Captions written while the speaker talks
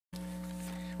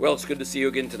Well, it's good to see you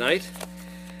again tonight.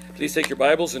 Please take your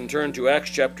Bibles and turn to Acts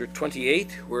chapter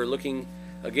 28. We're looking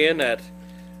again at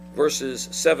verses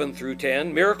 7 through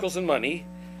 10, Miracles and Money,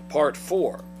 part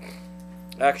 4.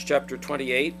 Acts chapter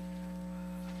 28,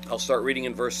 I'll start reading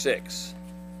in verse 6.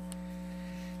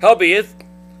 Howbeit,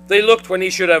 they looked when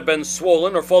he should have been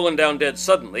swollen or fallen down dead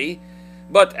suddenly,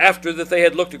 but after that they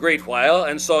had looked a great while,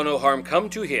 and saw no harm come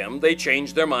to him, they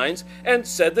changed their minds, and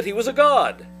said that he was a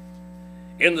god.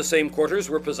 In the same quarters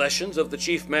were possessions of the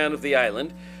chief man of the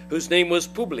island, whose name was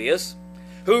Publius,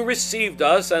 who received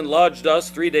us and lodged us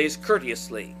 3 days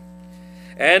courteously.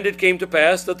 And it came to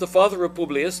pass that the father of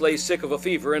Publius lay sick of a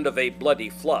fever and of a bloody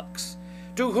flux,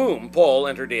 to whom Paul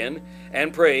entered in,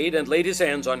 and prayed, and laid his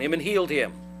hands on him, and healed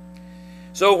him.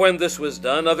 So when this was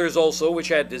done, others also which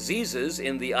had diseases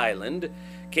in the island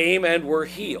came and were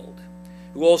healed,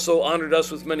 who also honored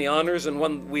us with many honors, and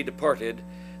when we departed,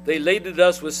 they laded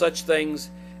us with such things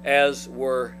as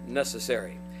were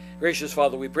necessary. Gracious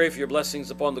Father, we pray for your blessings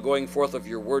upon the going forth of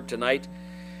your word tonight.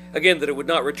 Again, that it would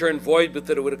not return void, but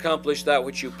that it would accomplish that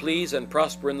which you please and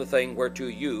prosper in the thing whereto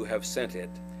you have sent it.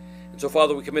 And so,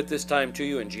 Father, we commit this time to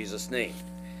you in Jesus' name.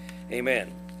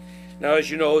 Amen. Now,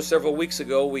 as you know, several weeks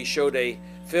ago we showed a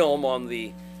film on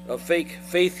the fake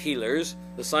faith healers,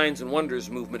 the Signs and Wonders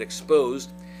movement exposed.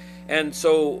 And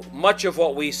so much of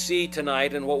what we see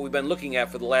tonight and what we've been looking at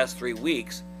for the last 3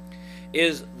 weeks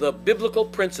is the biblical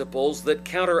principles that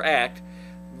counteract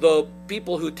the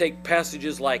people who take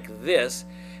passages like this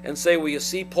and say, well, you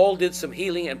see, Paul did some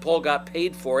healing and Paul got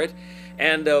paid for it.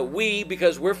 And we,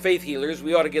 because we're faith healers,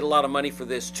 we ought to get a lot of money for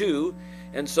this too.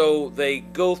 And so they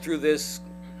go through this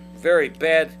very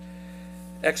bad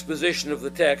exposition of the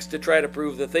text to try to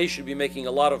prove that they should be making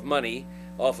a lot of money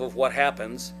off of what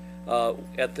happens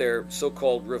at their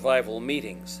so-called revival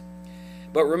meetings.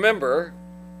 But remember,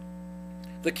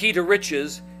 the key to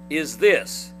riches is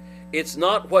this. It's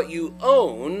not what you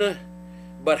own,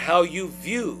 but how you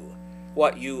view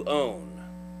what you own.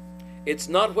 It's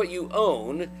not what you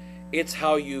own, it's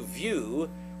how you view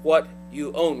what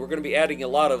you own. We're going to be adding a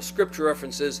lot of scripture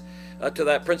references to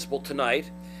that principle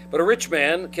tonight. But a rich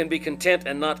man can be content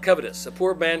and not covetous. A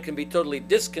poor man can be totally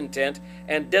discontent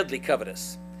and deadly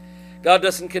covetous. God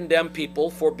doesn't condemn people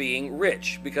for being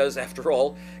rich, because after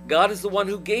all, God is the one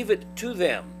who gave it to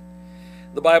them.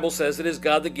 The Bible says it is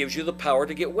God that gives you the power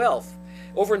to get wealth.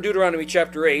 Over in Deuteronomy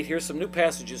chapter 8, here's some new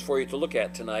passages for you to look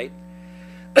at tonight.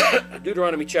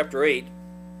 Deuteronomy chapter 8,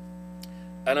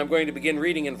 and I'm going to begin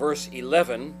reading in verse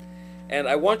 11, and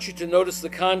I want you to notice the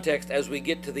context as we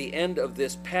get to the end of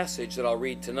this passage that I'll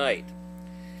read tonight.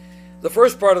 The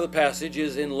first part of the passage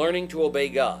is in learning to obey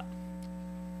God,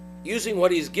 using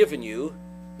what he's given you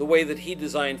the way that he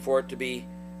designed for it to be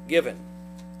given,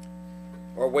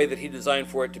 or a way that he designed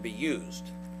for it to be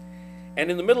used. And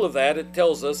in the middle of that, it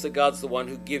tells us that God's the one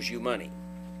who gives you money.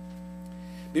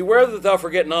 Beware that thou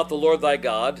forget not the Lord thy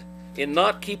God, in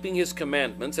not keeping his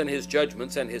commandments and his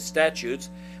judgments and his statutes,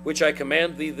 which I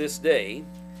command thee this day,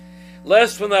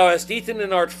 lest when thou hast eaten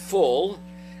and art full,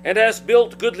 and hast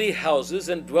built goodly houses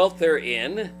and dwelt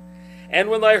therein,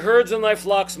 and when thy herds and thy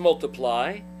flocks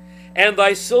multiply, and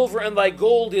thy silver and thy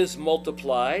gold is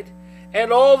multiplied, and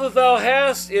all that thou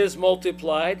hast is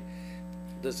multiplied.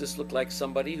 Does this look like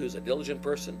somebody who's a diligent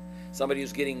person? Somebody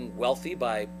who's getting wealthy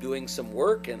by doing some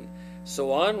work and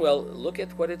so on? Well, look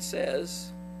at what it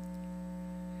says.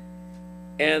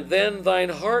 And then thine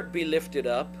heart be lifted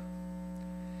up,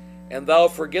 and thou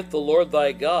forget the Lord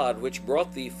thy God, which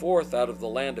brought thee forth out of the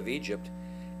land of Egypt,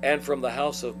 and from the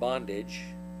house of bondage.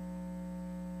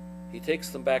 He takes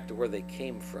them back to where they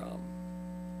came from.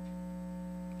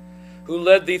 Who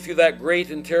led thee through that great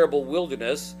and terrible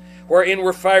wilderness, wherein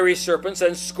were fiery serpents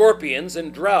and scorpions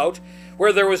and drought,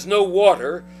 where there was no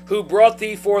water, who brought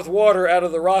thee forth water out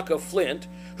of the rock of flint,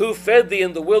 who fed thee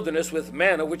in the wilderness with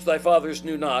manna which thy fathers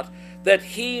knew not, that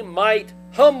he might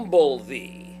humble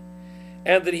thee,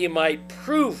 and that he might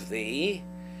prove thee,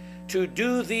 to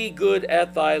do thee good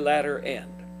at thy latter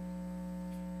end.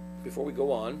 Before we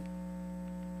go on,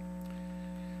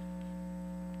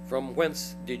 from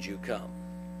whence did you come?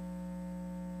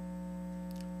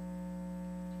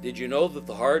 Did you know that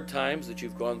the hard times that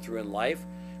you've gone through in life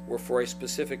were for a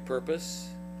specific purpose?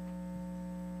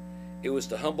 It was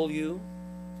to humble you,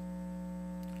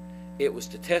 it was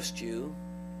to test you,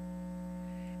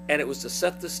 and it was to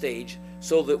set the stage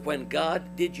so that when God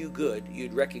did you good,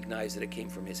 you'd recognize that it came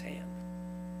from his hand.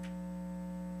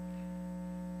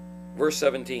 Verse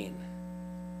 17.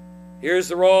 Here's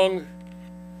the wrong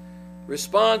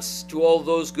response to all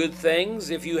those good things,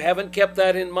 if you haven't kept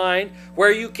that in mind,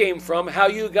 where you came from, how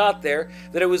you got there,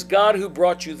 that it was God who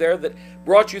brought you there, that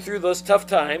brought you through those tough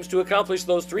times to accomplish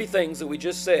those three things that we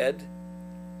just said.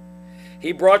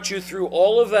 He brought you through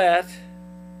all of that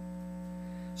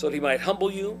so that he might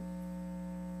humble you.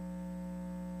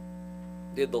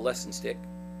 Did the lesson stick?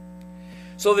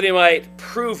 So that he might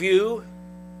prove you,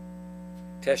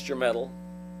 test your mettle.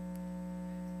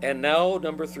 And now,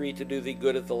 number 3, to do thee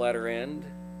good at the latter end.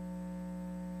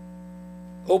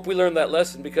 Hope we learned that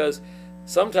lesson, because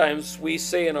sometimes we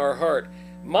say in our heart,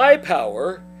 my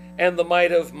power and the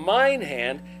might of mine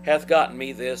hand hath gotten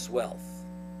me this wealth.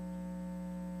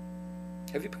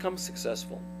 Have you become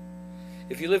successful?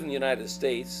 If you live in the United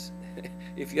States,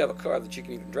 if you have a car that you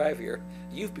can even drive here,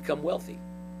 you've become wealthy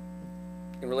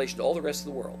in relation to all the rest of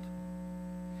the world.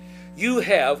 You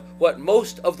have what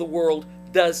most of the world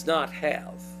does not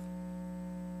have.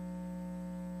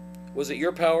 Was it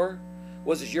your power?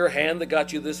 Was it your hand that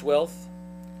got you this wealth?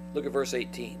 Look at verse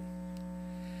 18.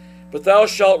 But thou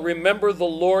shalt remember the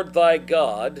Lord thy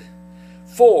God,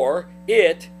 for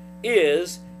it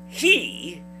is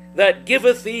he that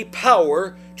giveth thee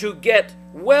power to get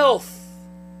wealth.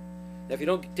 Now, if you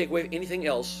don't take away anything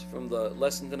else from the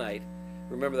lesson tonight,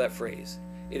 remember that phrase.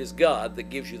 It is God that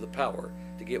gives you the power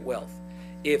to get wealth.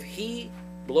 If he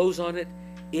blows on it,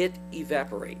 it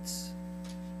evaporates.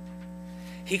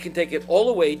 He can take it all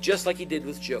away, just like he did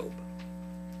with Job.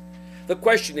 The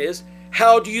question is,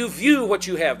 how do you view what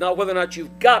you have? Not whether or not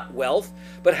you've got wealth,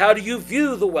 but how do you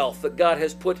view the wealth that God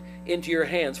has put into your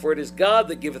hands? For it is God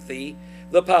that giveth thee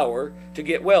the power to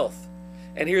get wealth.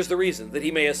 And here's the reason, that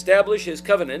he may establish his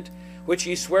covenant, which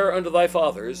he sware unto thy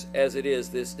fathers, as it is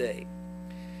this day.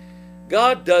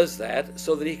 God does that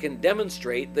so that he can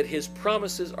demonstrate that his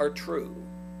promises are true,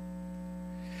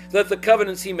 that the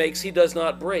covenants he makes he does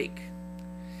not break,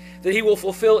 that he will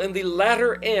fulfill in the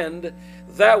latter end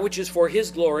that which is for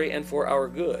his glory and for our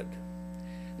good.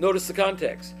 Notice the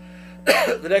context.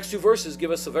 The next two verses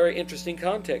give us a very interesting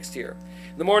context here.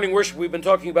 In the morning worship, we've been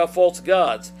talking about false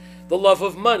gods. The love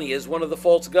of money is one of the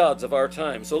false gods of our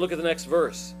time. So look at the next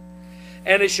verse.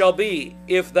 And it shall be,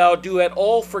 if thou do at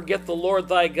all forget the Lord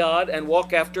thy God, and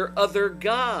walk after other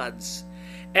gods,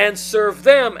 and serve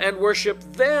them, and worship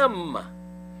them,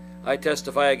 I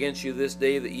testify against you this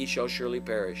day that ye shall surely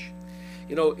perish.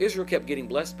 You know, Israel kept getting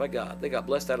blessed by God. They got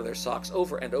blessed out of their socks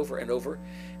over and over and over,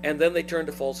 and then they turned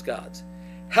to false gods.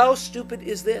 How stupid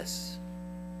is this?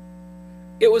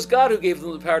 It was God who gave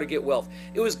them the power to get wealth.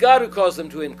 It was God who caused them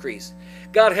to increase.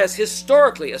 God has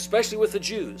historically, especially with the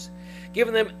Jews,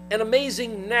 given them an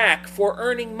amazing knack for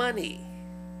earning money.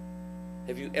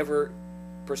 Have you ever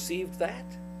perceived that?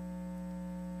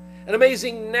 An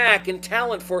amazing knack and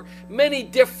talent for many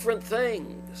different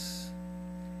things.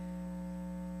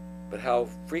 But how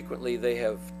frequently they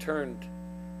have turned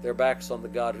their backs on the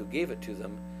God who gave it to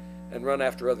them and run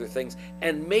after other things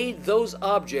and made those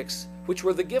objects, which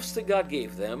were the gifts that God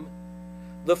gave them,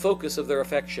 the focus of their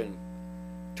affection,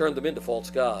 turned them into false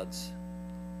gods.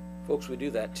 Folks, we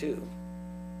do that too.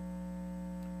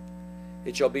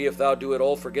 It shall be, if thou do at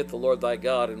all forget the Lord thy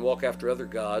God, and walk after other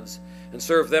gods, and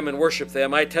serve them and worship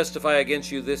them, I testify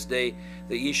against you this day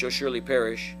that ye shall surely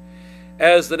perish.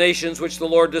 As the nations which the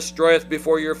Lord destroyeth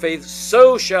before your face,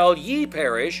 so shall ye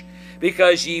perish,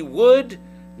 because ye would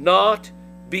not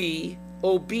be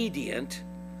obedient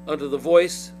unto the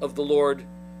voice of the Lord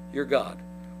your God.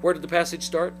 Where did the passage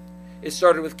start? It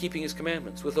started with keeping his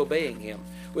commandments, with obeying him,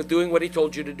 with doing what he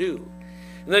told you to do.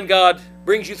 And then God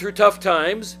brings you through tough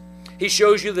times. He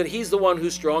shows you that he's the one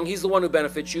who's strong. He's the one who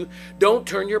benefits you. Don't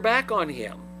turn your back on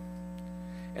him.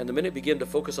 And the minute you begin to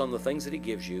focus on the things that he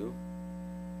gives you,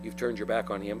 you've turned your back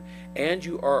on him, and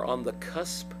you are on the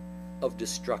cusp of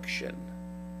destruction.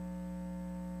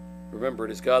 Remember,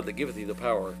 it is God that giveth thee the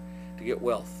power to get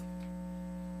wealth.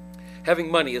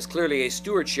 Having money is clearly a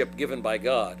stewardship given by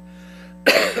God.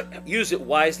 Use it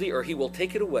wisely, or he will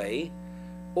take it away,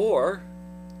 or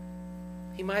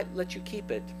he might let you keep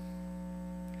it,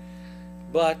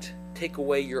 but take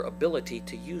away your ability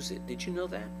to use it. Did you know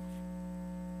that?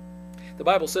 The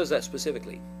Bible says that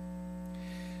specifically.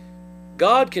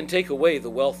 God can take away the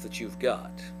wealth that you've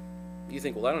got. You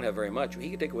think, well, I don't have very much. Well, he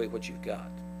can take away what you've got.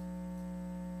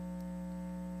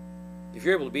 If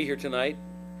you're able to be here tonight,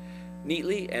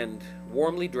 neatly and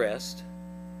warmly dressed,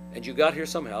 and you got here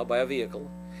somehow by a vehicle,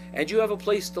 and you have a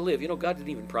place to live. You know, God didn't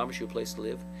even promise you a place to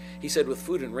live. He said, with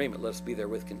food and raiment, let us be there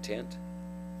with content.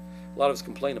 A lot of us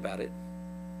complain about it.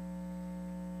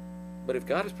 But if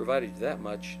God has provided you that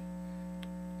much,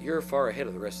 you're far ahead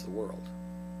of the rest of the world.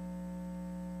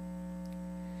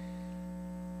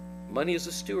 Money is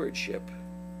a stewardship.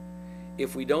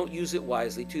 if we don't use it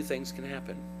wisely, two things can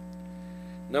happen.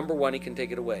 Number one, he can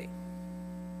take it away.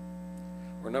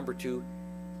 Or number two,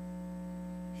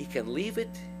 he can leave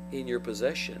it in your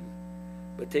possession,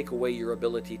 but take away your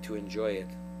ability to enjoy it.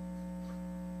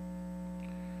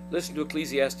 Listen to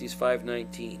Ecclesiastes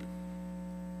 5:19.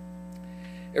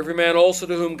 Every man also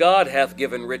to whom God hath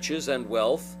given riches and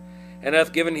wealth, and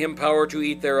hath given him power to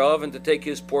eat thereof, and to take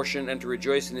his portion, and to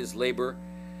rejoice in his labor,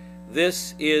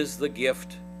 this is the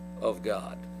gift of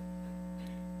God.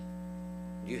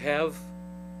 You have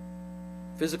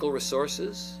physical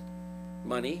resources,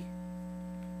 money,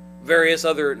 various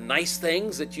other nice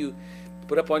things that you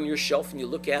put up on your shelf and you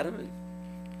look at them and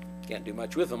can't do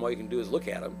much with them. All you can do is look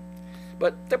at them.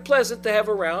 But they're pleasant to have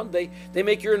around. They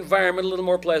make your environment a little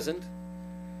more pleasant.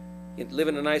 You live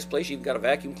in a nice place. You've got a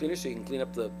vacuum cleaner so you can clean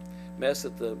up the mess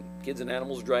that the kids and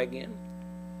animals drag in.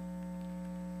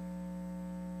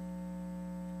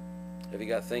 Have you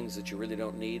got things that you really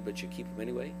don't need but you keep them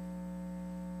anyway?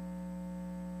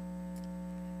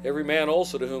 Every man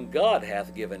also to whom God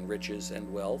hath given riches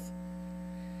and wealth,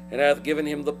 and hath given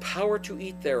him the power to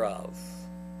eat thereof,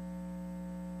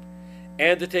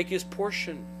 and to take his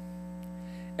portion,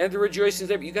 and to rejoice in his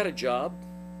labor. You got a job?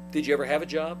 Did you ever have a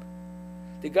job?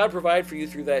 Did God provide for you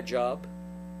through that job?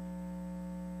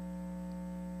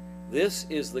 This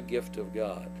is the gift of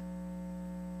God.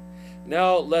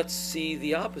 Now let's see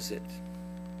the opposite.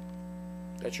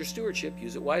 That's your stewardship.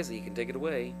 Use it wisely. He can take it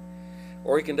away.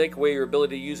 Or he can take away your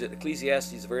ability to use it.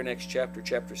 Ecclesiastes, the very next chapter,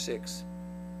 chapter 6.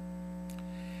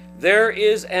 There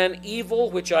is an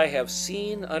evil which I have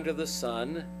seen under the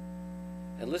sun.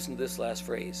 And listen to this last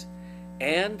phrase.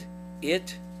 And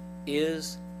it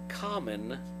is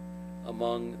common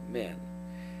among men.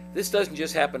 This doesn't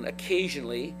just happen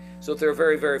occasionally, so there are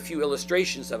very, very few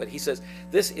illustrations of it. He says,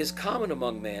 this is common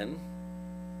among men.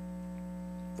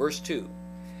 Verse 2.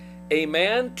 A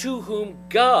man to whom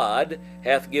God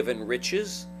hath given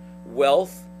riches,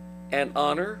 wealth, and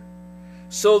honor,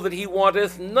 so that he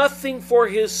wanteth nothing for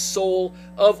his soul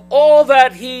of all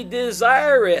that he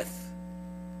desireth.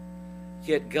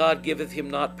 Yet God giveth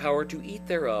him not power to eat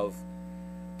thereof,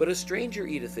 but a stranger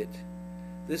eateth it.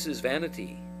 This is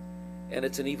vanity, and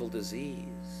it's an evil disease.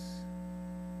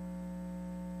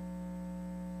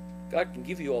 God can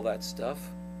give you all that stuff.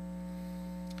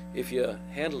 If you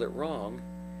handle it wrong,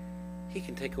 he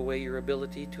can take away your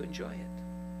ability to enjoy it.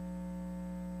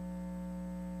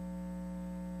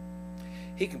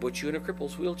 He can put you in a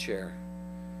cripple's wheelchair,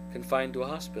 confined to a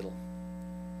hospital.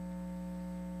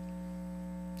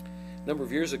 A number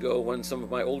of years ago, when some of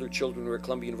my older children were at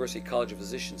Columbia University College of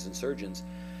Physicians and Surgeons,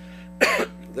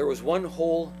 there was one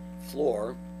whole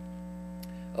floor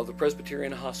of the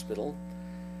Presbyterian Hospital,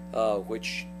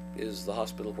 which is the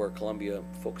hospital where Columbia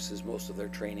focuses most of their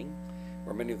training,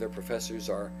 where many of their professors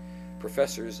are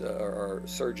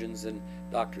surgeons and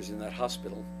doctors in that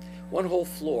hospital. One whole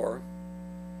floor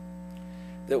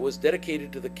that was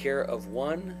dedicated to the care of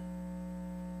one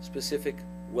specific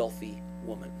wealthy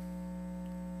woman.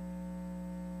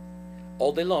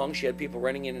 All day long she had people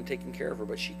running in and taking care of her,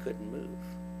 but she couldn't move.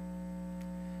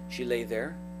 She lay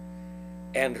there,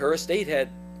 and her estate had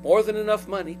more than enough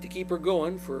money to keep her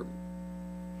going for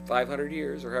 500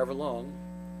 years or however long.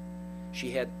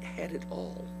 She had had it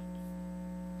all.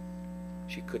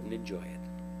 She couldn't enjoy it.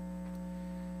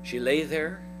 She lay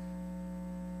there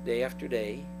day after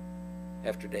day,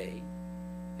 after day,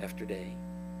 after day,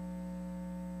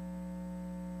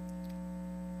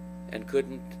 and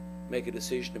couldn't make a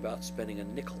decision about spending a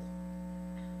nickel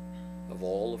of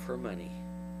all of her money.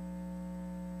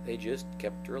 They just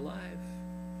kept her alive.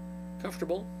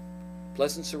 Comfortable,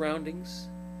 pleasant surroundings,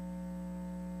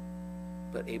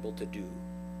 but able to do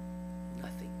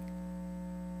nothing.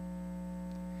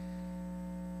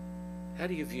 How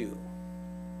do you view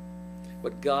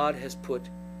what God has put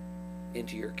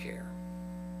into your care?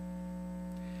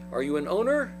 Are you an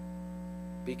owner?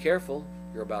 Be careful,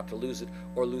 you're about to lose it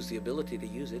or lose the ability to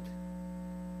use it.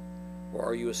 Or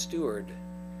are you a steward,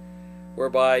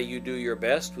 whereby you do your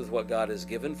best with what God has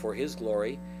given for his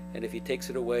glory, and if he takes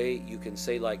it away, you can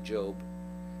say like Job,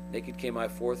 naked came I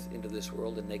forth into this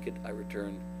world, and naked I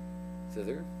return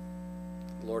thither.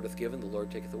 The Lord hath given, the Lord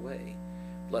taketh away.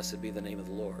 Blessed be the name of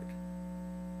the Lord.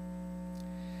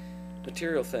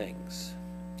 Material things.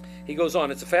 He goes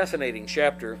on. It's a fascinating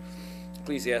chapter,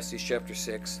 Ecclesiastes chapter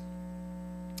 6,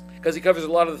 because he covers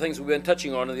a lot of the things we've been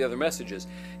touching on in the other messages.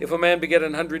 If a man beget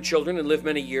 100 children and live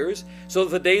many years, so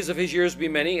that the days of his years be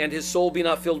many, and his soul be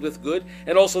not filled with good,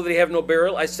 and also that he have no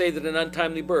burial, I say that an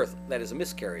untimely birth, that is a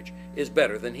miscarriage, is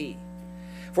better than he.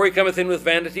 For he cometh in with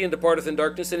vanity, and departeth in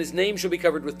darkness, and his name shall be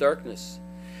covered with darkness.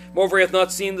 Moreover, he hath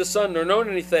not seen the sun, nor known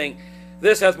anything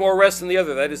This hath more rest than the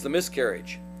other, that is the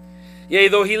miscarriage. Yea,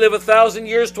 though he live 1,000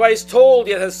 years, twice told,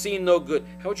 yet has seen no good.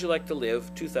 How would you like to live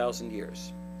 2,000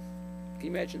 years? Can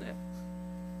you imagine that?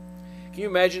 Can you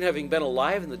imagine having been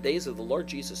alive in the days of the Lord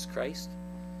Jesus Christ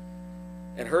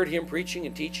and heard him preaching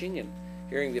and teaching and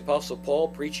hearing the Apostle Paul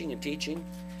preaching and teaching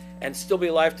and still be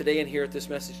alive today and hear this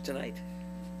message tonight?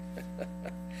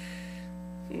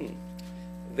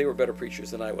 They were better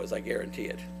preachers than I was, I guarantee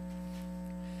it.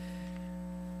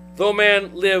 Though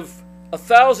man live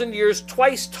 1,000 years,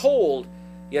 twice told,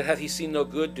 yet hath he seen no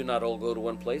good, do not all go to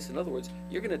one place. In other words,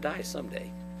 you're going to die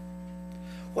someday.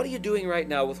 What are you doing right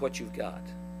now with what you've got?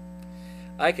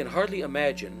 I can hardly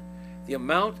imagine the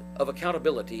amount of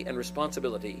accountability and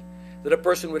responsibility that a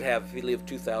person would have if he lived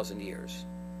 2,000 years.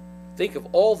 Think of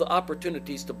all the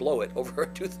opportunities to blow it over a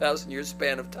 2,000-year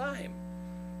span of time.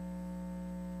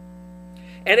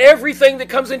 And everything that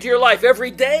comes into your life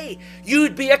every day,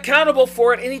 you'd be accountable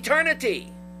for it in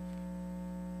eternity.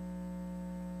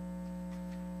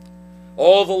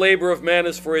 All the labor of man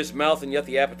is for his mouth, and yet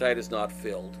the appetite is not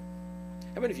filled.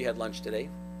 How many of you had lunch today?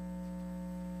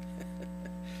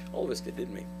 All of us did,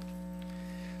 didn't we? Do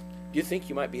you think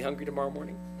you might be hungry tomorrow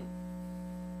morning?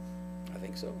 I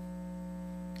think so.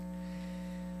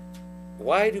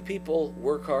 Why do people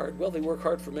work hard? Well, they work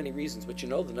hard for many reasons, but you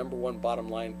know the number one bottom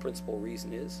line principal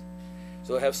reason is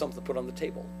so they have something to put on the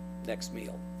table next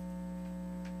meal.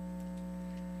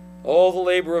 All the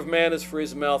labor of man is for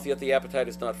his mouth, yet the appetite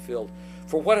is not filled.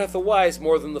 For what hath the wise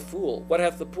more than the fool? What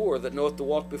hath the poor that knoweth to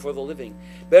walk before the living?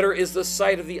 Better is the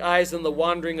sight of the eyes than the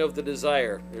wandering of the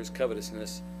desire. There's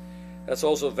covetousness. That's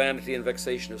also vanity and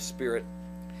vexation of spirit.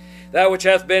 That which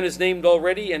hath been is named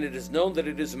already, and it is known that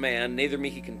it is man. Neither may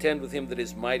he contend with him that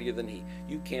is mightier than he.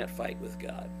 You can't fight with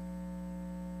God.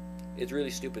 It's really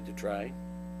stupid to try.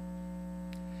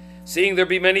 Seeing there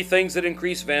be many things that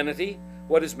increase vanity,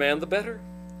 what is man the better?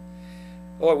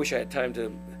 Oh, I wish I had time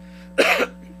to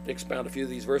expound a few of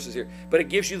these verses here. But it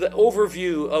gives you the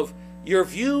overview of your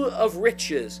view of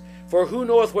riches. For who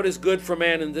knoweth what is good for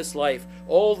man in this life?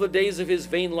 All the days of his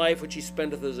vain life which he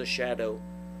spendeth as a shadow.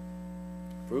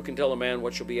 For who can tell a man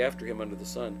what shall be after him under the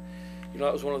sun? You know,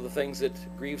 that was one of the things that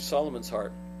grieved Solomon's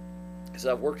heart. He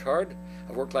said, I've worked hard.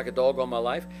 I've worked like a dog all my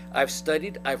life. I've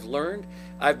studied. I've learned.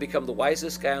 I've become the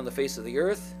wisest guy on the face of the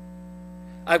earth.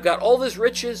 I've got all this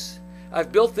riches.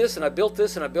 I've built this, and I built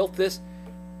this, and I built this.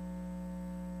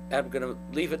 I'm going to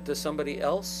leave it to somebody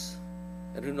else,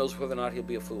 and who knows whether or not he'll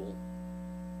be a fool.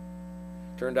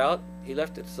 Turned out, he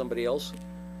left it to somebody else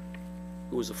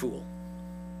who was a fool.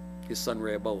 His son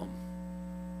Rehoboam.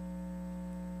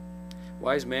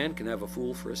 Wise man can have a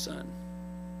fool for a son.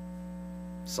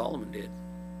 Solomon did.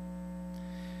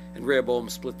 And Rehoboam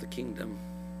split the kingdom.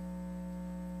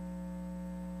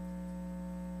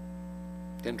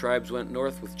 10 tribes went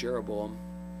north with Jeroboam.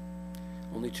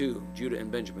 Only 2, Judah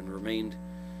and Benjamin, remained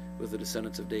with the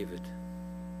descendants of David.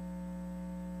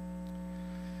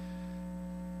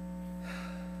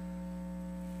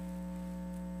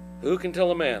 Who can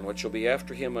tell a man what shall be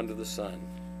after him under the sun?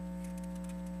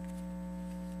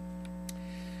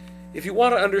 If you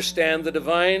want to understand the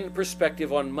divine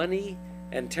perspective on money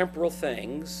and temporal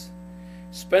things,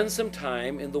 spend some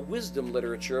time in the wisdom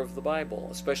literature of the Bible,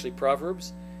 especially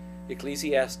Proverbs,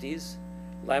 Ecclesiastes,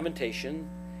 Lamentation,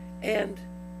 and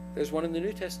there's one in the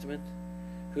New Testament.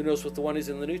 Who knows what the one is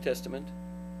in the New Testament?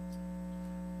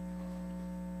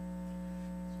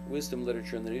 Wisdom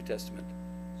literature in the New Testament.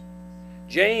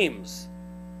 James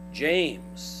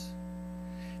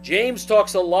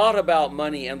talks a lot about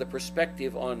money and the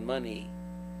perspective on money.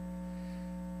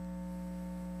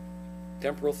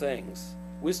 Temporal things.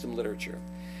 Wisdom literature.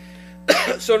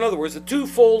 So in other words, the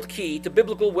twofold key to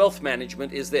biblical wealth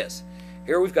management is this.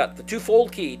 Here we've got the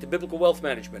twofold key to biblical wealth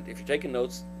management. If you're taking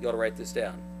notes, you ought to write this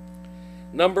down.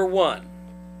 Number 1,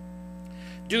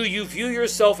 do you view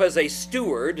yourself as a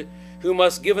steward who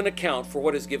must give an account for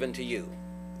what is given to you?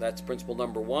 That's principle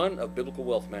number 1 of biblical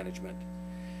wealth management.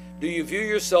 Do you view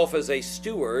yourself as a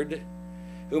steward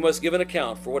who must give an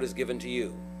account for what is given to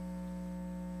you?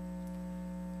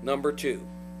 Number 2,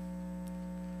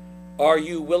 are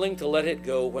you willing to let it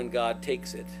go when God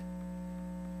takes it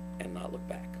and not look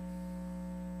back?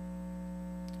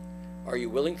 Are you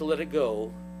willing to let it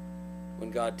go when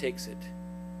God takes it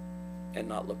and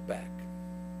not look back?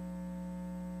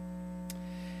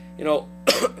 You know,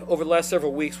 over the last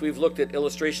several weeks, we've looked at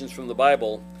illustrations from the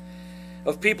Bible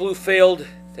of people who failed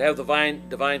to have the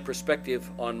divine perspective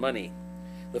on money.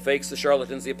 The fakes, the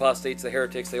charlatans, the apostates, the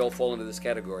heretics, they all fall into this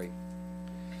category.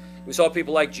 We saw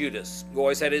people like Judas, who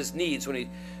always had his needs when he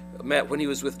when he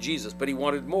was with Jesus, but he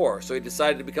wanted more, so he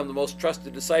decided to become the most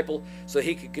trusted disciple so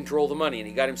he could control the money, and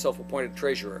he got himself appointed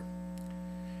treasurer.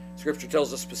 Scripture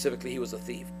tells us specifically he was a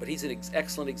thief, but he's an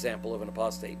excellent example of an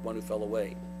apostate, one who fell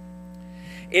away.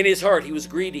 In his heart, he was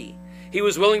greedy. He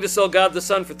was willing to sell God the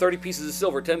Son for 30 pieces of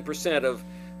silver, 10% of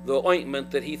the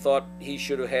ointment that he thought he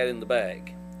should have had in the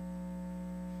bag.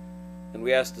 And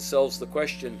we asked ourselves the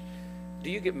question,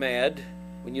 do you get mad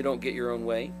when you don't get your own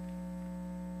way?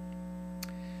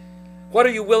 What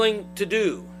are you willing to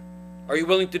do? Are you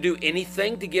willing to do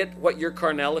anything to get what your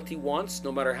carnality wants,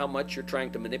 no matter how much you're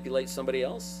trying to manipulate somebody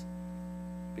else?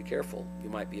 Be careful, you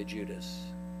might be a Judas.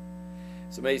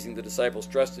 It's amazing the disciples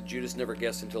trusted. Judas never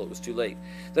guessed until it was too late.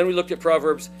 Then we looked at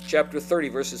Proverbs chapter 30,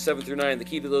 verses 7 through 9. The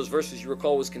key to those verses, you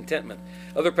recall, was contentment.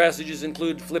 Other passages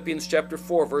include Philippians chapter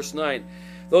 4, verse 9.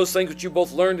 Those things which you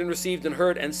both learned and received and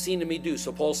heard and seen in me do.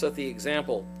 So Paul set the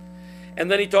example.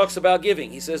 And then he talks about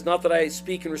giving. He says, not that I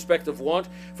speak in respect of want,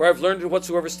 for I have learned in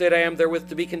whatsoever state I am therewith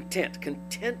to be content.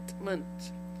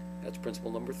 Contentment. That's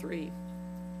principle number 3.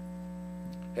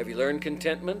 Have you learned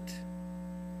contentment?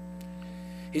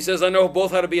 He says, I know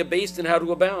both how to be abased and how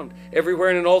to abound. Everywhere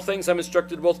and in all things I'm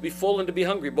instructed both to be full and to be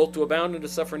hungry, both to abound and to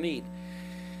suffer need.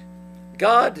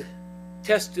 God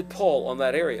tested Paul on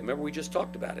that area. Remember, we just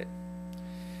talked about it.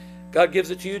 God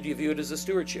gives it to you. Do you view it as a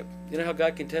stewardship? You know how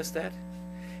God can test that?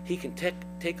 He can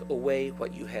take away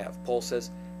what you have. Paul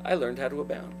says, I learned how to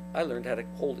abound. I learned how to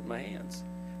hold it in my hands.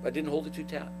 But I didn't hold it too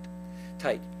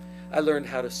tight. I learned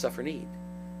how to suffer need.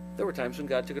 There were times when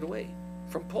God took it away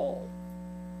from Paul.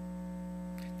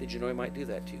 Did you know he might do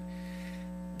that to you?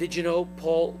 Did you know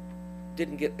Paul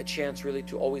didn't get a chance really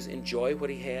to always enjoy what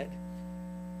he had?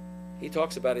 He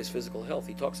talks about his physical health.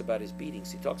 He talks about his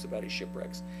beatings. He talks about his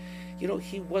shipwrecks. You know,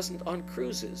 he wasn't on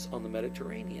cruises on the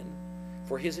Mediterranean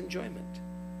for his enjoyment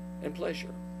and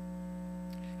pleasure.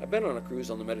 I've been on a cruise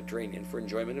on the Mediterranean for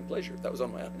enjoyment and pleasure. That was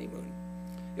on my honeymoon.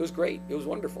 It was great. It was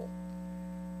wonderful.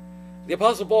 The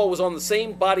Apostle Paul was on the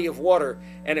same body of water,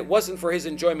 and it wasn't for his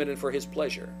enjoyment and for his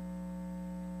pleasure.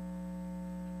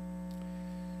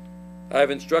 I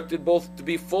have instructed both to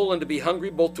be full and to be hungry,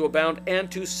 both to abound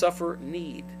and to suffer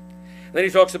need. Then he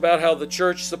talks about how the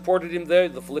church supported him there.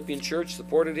 The Philippian church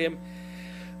supported him.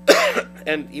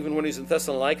 And even when he was in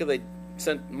Thessalonica, they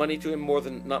sent money to him more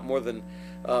than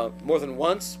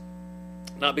once.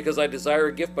 Not because I desire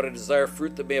a gift, but I desire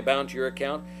fruit that may abound to your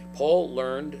account. Paul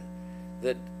learned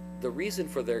that the reason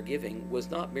for their giving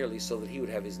was not merely so that he would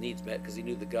have his needs met, because he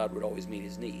knew that God would always meet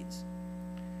his needs,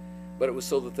 but it was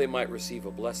so that they might receive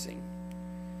a blessing.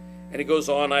 And he goes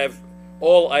on, I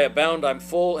abound, I'm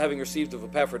full, having received of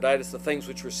Epaphroditus the things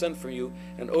which were sent from you,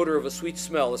 an odor of a sweet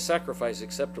smell, a sacrifice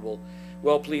acceptable,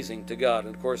 well-pleasing to God.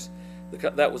 And of course,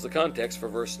 that was the context for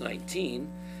verse 19,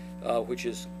 which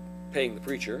is paying the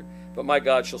preacher. But my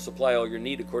God shall supply all your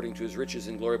need according to his riches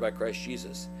in glory by Christ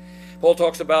Jesus. Paul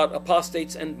talks about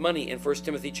apostates and money in 1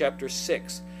 Timothy chapter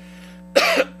 6.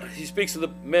 He speaks of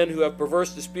the men who have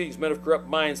perverse disputings, men of corrupt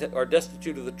minds, are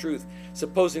destitute of the truth,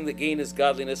 supposing that gain is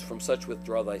godliness. From such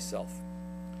withdraw thyself.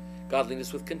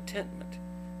 Godliness with contentment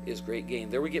is great gain.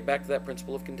 There we get back to that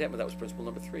principle of contentment. That was principle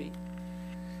number 3.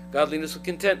 Godliness with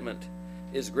contentment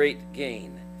is great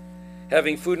gain.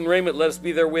 Having food and raiment, let us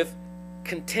be therewith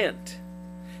content.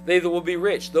 They that will be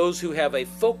rich, those who have a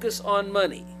focus on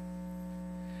money,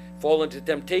 fall into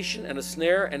temptation and a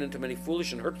snare and into many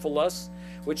foolish and hurtful lusts,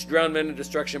 which drown men in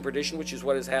destruction and perdition, which is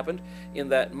what has happened in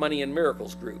that money and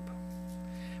miracles group.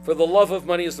 For the love of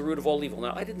money is the root of all evil.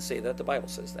 Now, I didn't say that. The Bible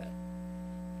says that.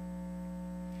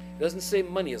 It doesn't say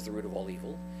money is the root of all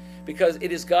evil, because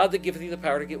it is God that giveth you the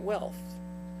power to get wealth.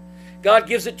 God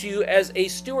gives it to you as a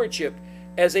stewardship,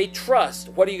 as a trust.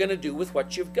 What are you going to do with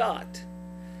what you've got?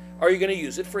 Are you going to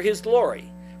use it for his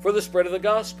glory, for the spread of the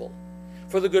gospel,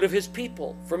 for the good of his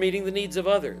people, for meeting the needs of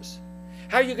others?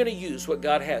 How are you going to use what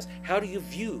God has? How do you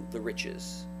view the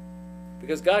riches?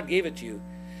 Because God gave it to you.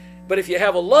 But if you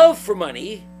have a love for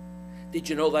money, did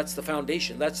you know that's the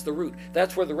foundation? That's the root.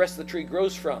 That's where the rest of the tree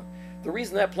grows from. The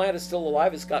reason that plant is still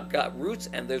alive is it's got roots,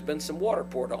 and there's been some water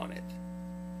poured on it.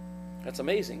 That's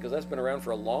amazing, because that's been around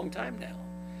for a long time now.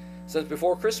 Since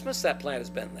before Christmas, that plant has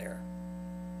been there.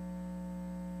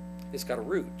 It's got a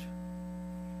root.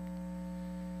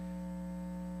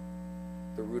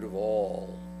 The root of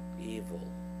all evil.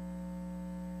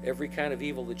 Every kind of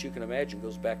evil that you can imagine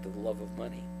goes back to the love of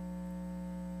money,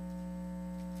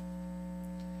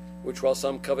 which while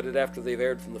some coveted after they've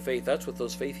erred from the faith, that's what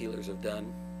those faith healers have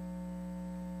done.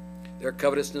 Their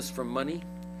covetousness for money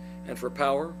and for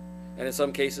power, and in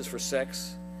some cases for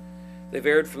sex. They've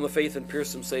erred from the faith and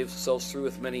pierced themselves through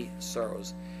with many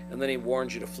sorrows. And then he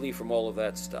warns you to flee from all of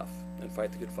that stuff. and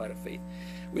fight the good fight of faith.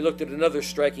 We looked at another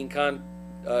striking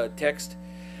text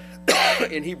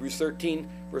in Hebrews 13,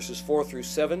 verses 4 through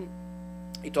 7.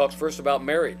 He talks first about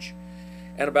marriage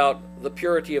and about the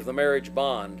purity of the marriage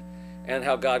bond and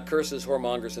how God curses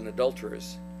whoremongers and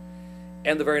adulterers.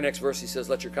 And the very next verse he says,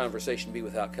 let your conversation be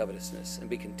without covetousness and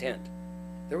be content.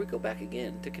 There we go back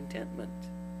again to contentment.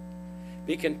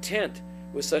 Be content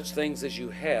with such things as you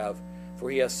have, for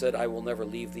he has said, I will never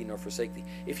leave thee nor forsake thee.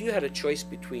 If you had a choice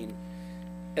between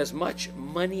as much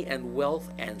money and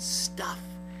wealth and stuff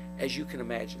as you can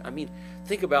imagine. I mean,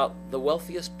 think about the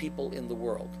wealthiest people in the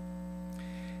world.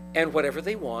 And whatever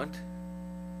they want,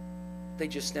 they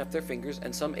just snap their fingers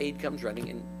and some aide comes running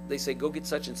and they say, go get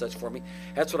such and such for me.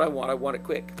 That's what I want it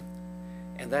quick.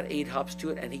 And that aide hops to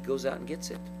it and he goes out and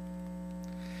gets it.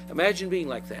 Imagine being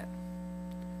like that,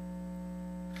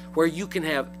 where you can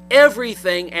have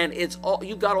everything and it's all,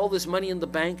 you've got all this money in the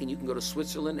bank, and you can go to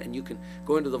Switzerland and you can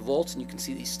go into the vaults and you can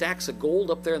see these stacks of gold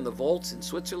up there in the vaults in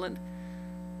Switzerland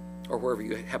or wherever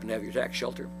you happen to have your tax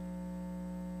shelter.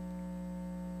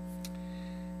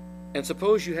 And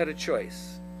suppose you had a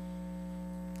choice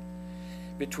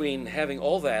between having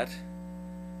all that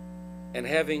and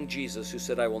having Jesus, who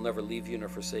said, I will never leave you nor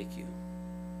forsake you.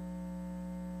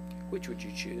 Which would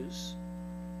you choose?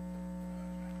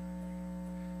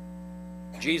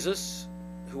 Jesus,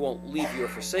 who won't leave you or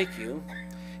forsake you.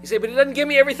 You say, but he doesn't give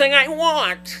me everything I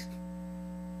want.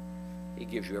 He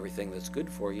gives you everything that's good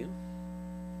for you,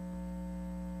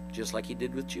 just like he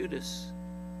did with Judas.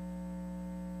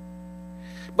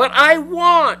 But I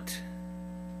want.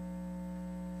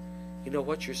 You know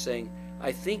what you're saying?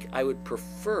 I think I would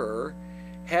prefer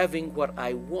having what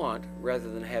I want rather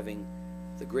than having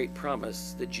the great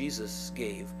promise that Jesus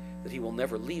gave, that he will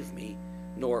never leave me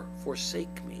nor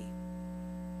forsake me.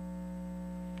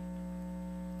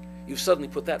 You've suddenly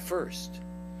put that first.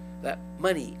 That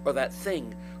money or that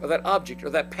thing or that object or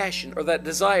that passion or that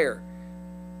desire,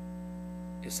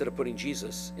 instead of putting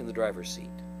Jesus in the driver's seat.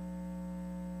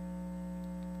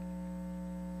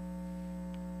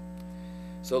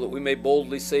 So that we may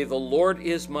boldly say, the Lord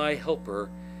is my helper,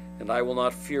 and I will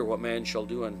not fear what man shall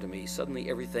do unto me. Suddenly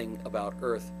everything about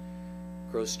earth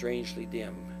grows strangely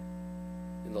dim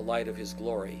in the light of his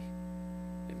glory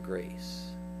and grace.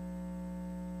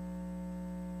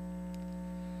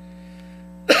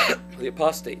 The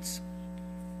apostates,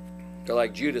 they're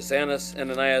like Judas, Annas,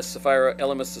 Ananias, Sapphira,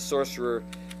 Elymas the sorcerer,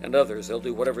 and others. They'll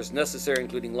do whatever is necessary,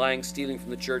 including lying, stealing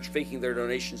from the church, faking their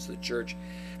donations to the church,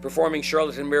 performing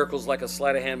charlatan miracles like a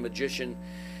sleight-of-hand magician,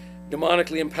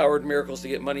 demonically empowered miracles to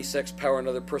get money, sex, power, and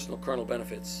other personal carnal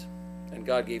benefits. And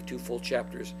God gave 2 full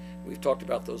chapters. We've talked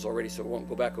about those already, so I won't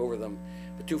go back over them.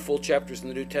 But 2 full chapters in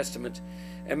the New Testament,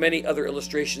 and many other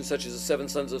illustrations, such as the 7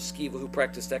 sons of Sceva who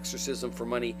practiced exorcism for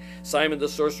money, Simon the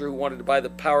sorcerer who wanted to buy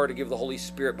the power to give the Holy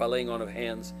Spirit by laying on of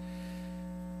hands.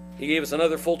 He gave us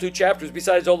another full 2 chapters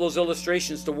besides all those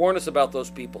illustrations to warn us about those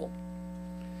people.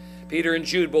 Peter and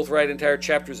Jude both write entire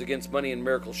chapters against money and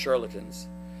miracle charlatans.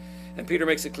 And Peter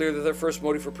makes it clear that their first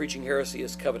motive for preaching heresy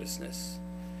is covetousness.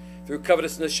 Through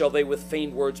covetousness shall they with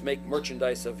feigned words make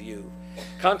merchandise of you.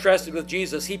 Contrasted with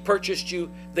Jesus, he purchased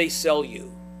you, they sell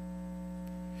you.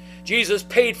 Jesus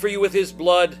paid for you with his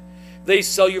blood, they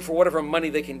sell you for whatever money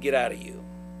they can get out of you.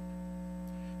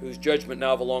 Whose judgment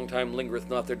now of a long time lingereth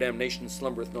not, their damnation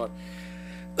slumbereth not.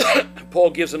 Paul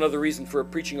gives another reason for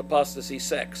preaching apostasy,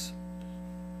 sex.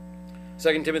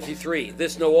 2 Timothy 3,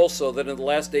 this know also that in the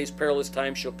last days perilous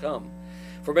times shall come.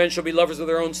 For men shall be lovers of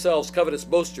their own selves, covetous,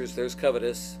 boasters, there's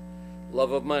covetous,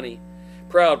 love of money,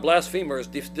 proud, blasphemers,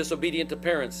 disobedient to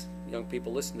parents. Young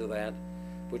people, listen to that.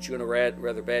 Puts you in a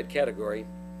rather bad category.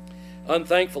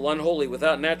 Unthankful, unholy,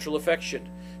 without natural affection,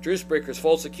 truce breakers,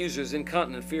 false accusers,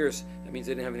 incontinent, fierce. That means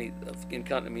they didn't have any,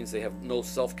 incontinent means they have no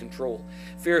self-control.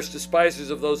 Fierce, despisers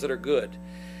of those that are good.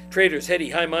 Traitors, heady,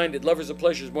 high-minded, lovers of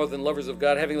pleasures more than lovers of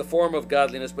God, having the form of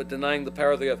godliness, but denying the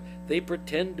power thereof. They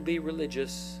pretend to be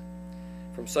religious.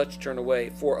 From such turn away.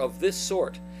 For of this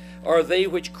sort are they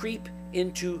which creep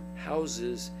into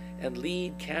houses and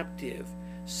lead captive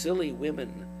silly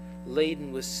women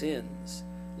laden with sins,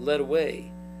 led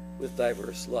away with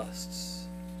diverse lusts.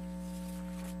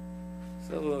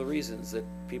 Some of the reasons that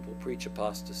people preach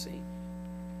apostasy.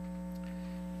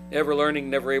 Never learning,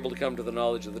 never able to come to the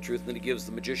knowledge of the truth. And then he gives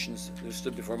the magicians who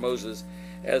stood before Moses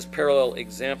as parallel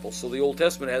examples. So the Old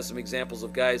Testament has some examples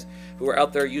of guys who are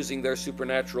out there using their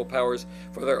supernatural powers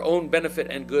for their own benefit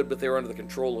and good, but they are under the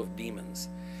control of demons.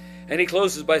 And he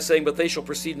closes by saying, but they shall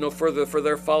proceed no further, for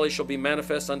their folly shall be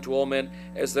manifest unto all men,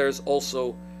 as theirs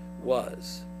also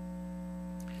was.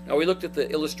 Now we looked at the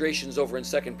illustrations over in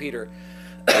 2 Peter.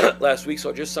 last week, so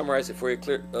I'll just summarize it for you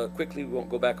quickly. We won't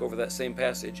go back over that same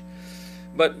passage.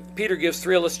 But Peter gives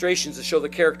 3 illustrations to show the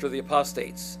character of the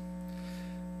apostates.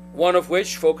 One of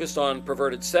which focused on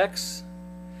perverted sex.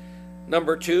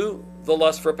 Number 2, the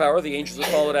lust for power, the angels that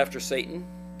followed after Satan.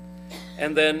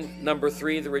 And then number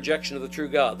 3, the rejection of the true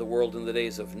God, the world in the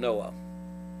days of Noah.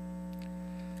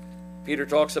 Peter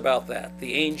talks about that,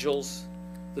 the angels,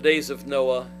 the days of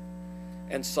Noah,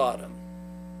 and Sodom.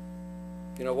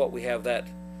 You know what? We have that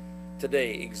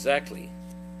today exactly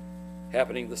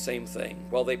happening, the same thing.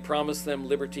 While they promise them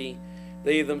liberty,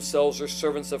 they themselves are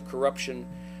servants of corruption,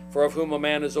 for of whom a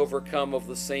man is overcome, of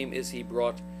the same is he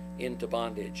brought into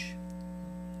bondage.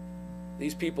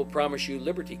 These people promise you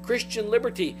liberty. Christian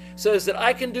liberty says that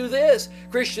I can do this.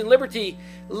 Christian liberty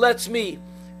lets me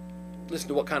listen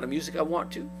to what kind of music I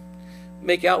want to,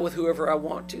 make out with whoever I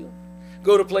want to,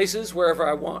 go to places wherever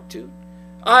I want to.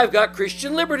 I've got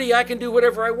Christian liberty. I can do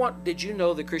whatever I want. Did you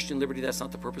know that Christian liberty, that's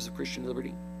not the purpose of Christian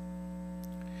liberty?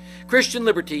 Christian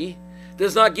liberty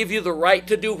does not give you the right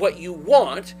to do what you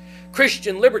want.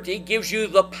 Christian liberty gives you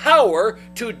the power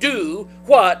to do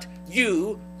what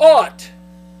you ought.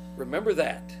 Remember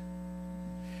that.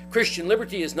 Christian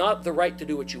liberty is not the right to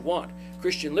do what you want.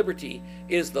 Christian liberty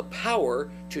is the power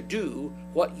to do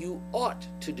what you ought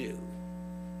to do.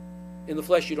 In the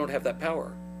flesh, you don't have that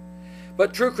power.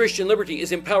 But true Christian liberty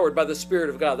is empowered by the Spirit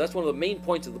of God. That's one of the main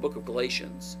points of the book of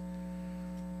Galatians.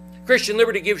 Christian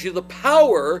liberty gives you the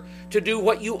power to do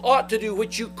what you ought to do,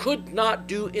 which you could not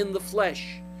do in the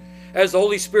flesh. As the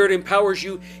Holy Spirit empowers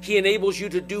you, He enables you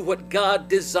to do what God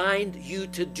designed you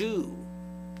to do.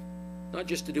 Not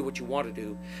just to do what you want to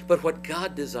do, but what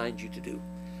God designed you to do.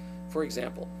 For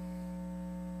example,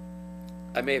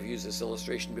 I may have used this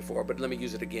illustration before, but let me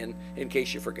use it again in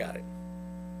case you forgot it.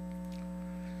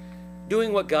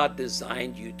 Doing what God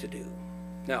designed you to do.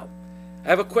 Now, I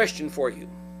have a question for you.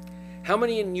 How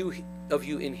many of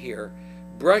you in here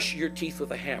brush your teeth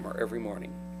with a hammer every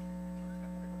morning?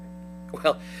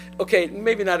 Well, okay,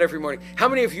 maybe not every morning. How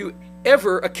many of you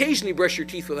ever occasionally brush your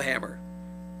teeth with a hammer?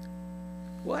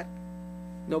 What?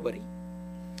 Nobody.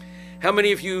 How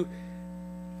many of you,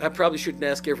 I probably shouldn't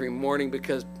ask every morning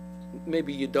because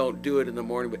maybe you don't do it in the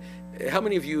morning, but how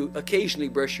many of you occasionally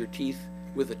brush your teeth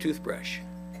with a toothbrush?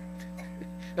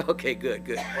 Okay, good,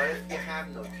 good. What if you have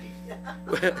no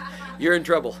teeth? Well, you're in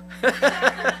trouble.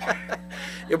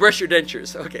 You brush your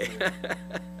dentures, okay.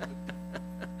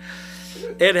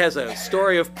 Ed has a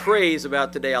story of praise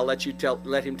about today. I'll let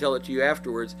him tell it to you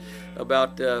afterwards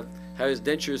about how his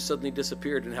dentures suddenly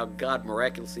disappeared and how God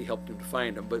miraculously helped him to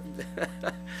find them. But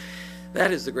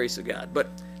that is the grace of God. But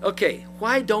okay,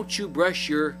 why don't you brush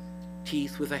your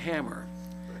teeth with a hammer?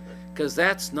 Because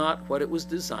that's not what it was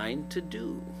designed to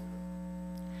do.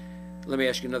 Let me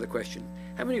ask you another question.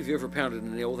 How many of you ever pounded a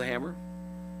nail with a hammer?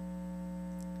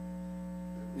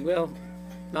 Well,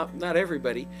 not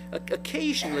everybody.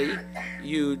 Occasionally,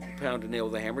 you pound a nail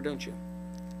with a hammer, don't you?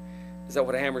 Is that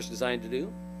what a hammer is designed to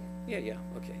do? Yeah,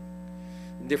 okay.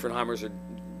 Different hammers are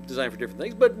designed for different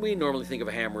things, but we normally think of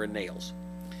a hammer and nails.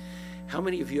 How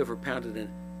many of you ever pounded a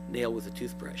nail with a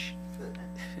toothbrush?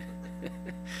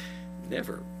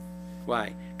 Never.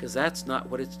 Why? Because that's not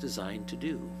what it's designed to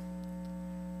do.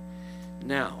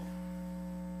 Now,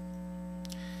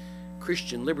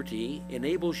 Christian liberty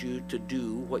enables you to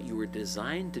do what you were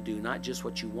designed to do, not just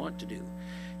what you want to do.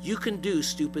 You can do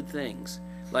stupid things.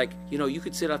 Like, you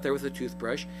could sit out there with a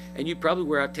toothbrush, and you'd probably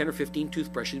wear out 10 or 15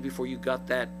 toothbrushes before you got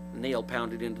that nail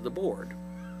pounded into the board.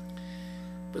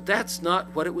 But that's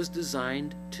not what it was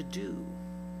designed to do.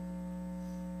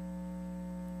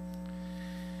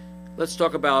 Let's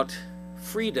talk about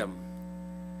freedom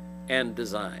and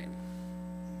design.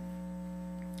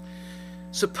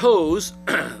 Suppose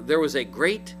there was a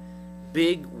great,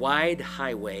 big, wide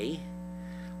highway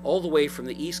all the way from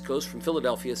the East Coast, from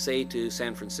Philadelphia, say, to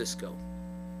San Francisco.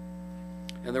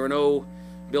 And there were no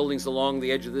buildings along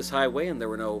the edge of this highway, and there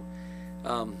were no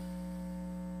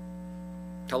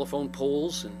telephone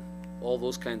poles and all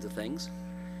those kinds of things.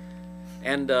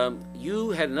 And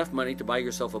you had enough money to buy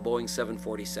yourself a Boeing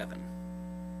 747.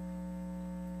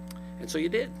 And so you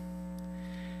did.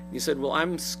 You said, well,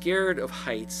 I'm scared of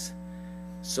heights,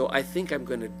 so I think I'm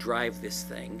going to drive this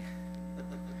thing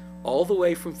all the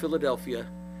way from Philadelphia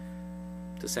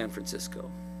to San Francisco.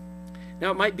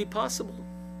 Now, it might be possible.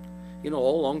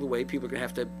 All along the way, people are going to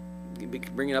have to be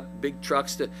bringing up big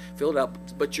trucks to fill it up.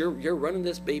 But you're running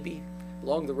this baby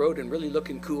along the road and really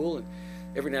looking cool. And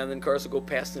every now and then cars will go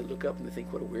past and look up and they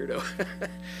think, what a weirdo.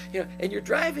 And you're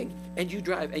driving, and you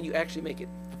drive, and you actually make it.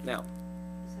 Now,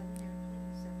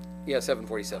 Yeah,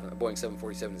 747. A Boeing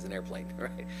 747 is an airplane,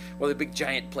 right? One of the big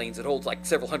giant planes that holds like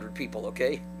several hundred people,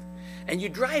 okay? And you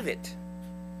drive it.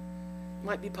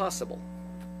 Might be possible.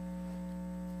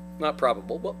 Not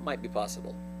probable, but might be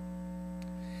possible.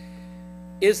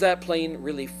 Is that plane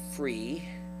really free,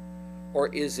 or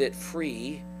is it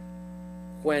free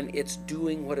when it's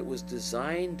doing what it was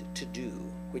designed to do,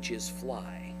 which is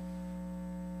fly?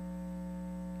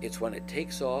 It's when it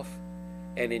takes off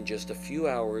and in just a few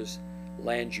hours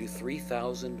lands you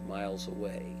 3,000 miles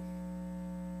away.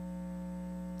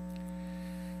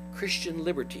 Christian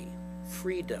liberty,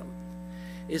 freedom,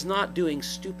 is not doing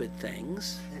stupid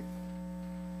things.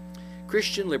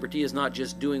 Christian liberty is not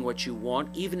just doing what you want,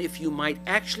 even if you might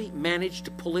actually manage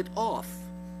to pull it off.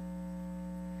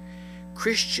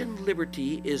 Christian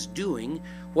liberty is doing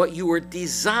what you were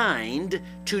designed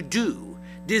to do,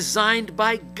 designed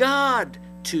by God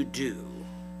to do.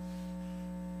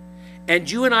 And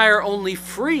you and I are only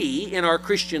free in our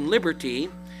Christian liberty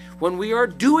when we are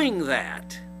doing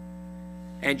that.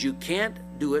 And you can't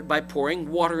do it by pouring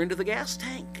water into the gas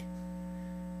tank.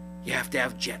 You have to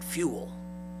have jet fuel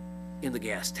in the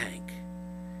gas tank.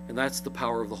 And that's the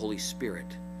power of the Holy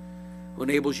Spirit, who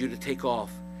enables you to take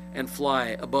off and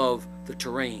fly above the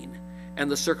terrain and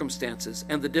the circumstances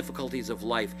and the difficulties of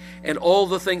life and all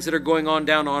the things that are going on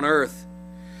down on earth,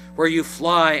 where you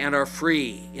fly and are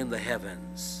free in the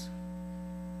heavens.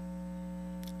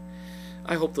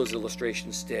 I hope those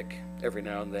illustrations stick every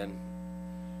now and then,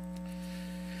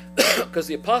 because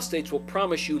the apostates will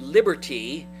promise you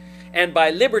liberty, and by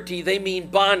liberty they mean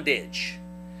bondage.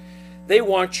 They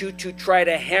want you to try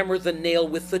to hammer the nail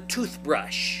with the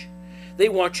toothbrush. They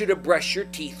want you to brush your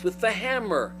teeth with the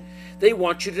hammer. They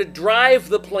want you to drive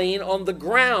the plane on the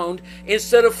ground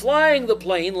instead of flying the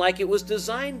plane like it was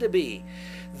designed to be.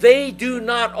 They do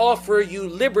not offer you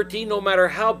liberty, no matter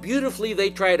how beautifully they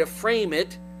try to frame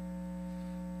it.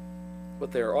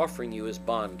 What they're offering you is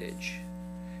bondage.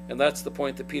 And that's the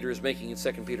point that Peter is making in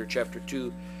 2 Peter chapter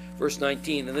 2, verse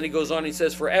 19. And then he goes on, he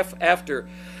says, "For after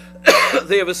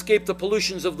they have escaped the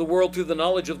pollutions of the world through the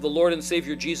knowledge of the Lord and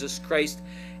Savior Jesus Christ,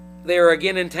 they are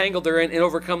again entangled therein and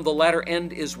overcome. The latter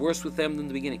end is worse with them than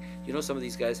the beginning." You know, some of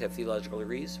these guys have theological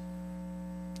degrees.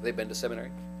 They've been to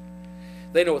seminary.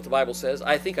 They know what the Bible says.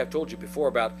 I think I've told you before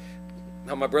about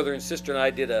how my brother and sister and I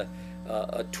did a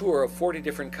tour of 40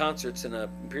 different concerts in a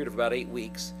period of about 8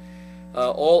 weeks,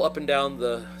 all up and down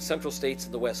the central states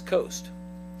and the West Coast.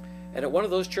 And at one of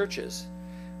those churches,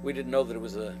 we didn't know that it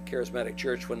was a charismatic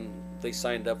church when they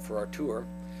signed up for our tour,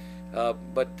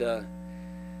 but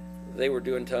they were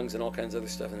doing tongues and all kinds of other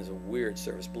stuff, and it was a weird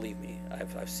service. Believe me,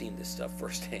 I've seen this stuff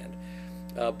firsthand.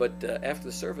 But after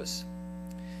the service,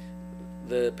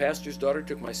 the pastor's daughter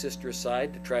took my sister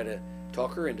aside to try to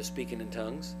talk her into speaking in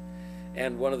tongues,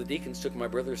 and one of the deacons took my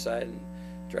brother aside and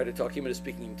tried to talk him into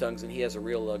speaking in tongues, and he has a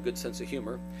real good sense of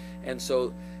humor. And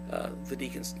so the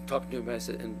deacon's talking to him, and I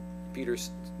said, and Peter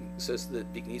says to the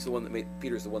deacon,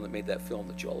 Peter's the one that made that film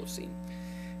that you all have seen.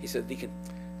 He said, "Deacon,"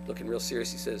 looking real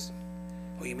serious, he says,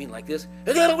 "Oh, you mean like this?"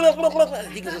 The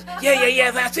deacon says,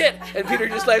 yeah, that's it. And Peter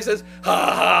just laughs and says, "Ha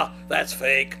ha, that's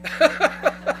fake."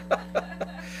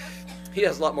 He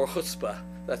has a lot more chutzpah,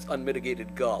 that's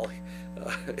unmitigated gall,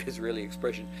 Israeli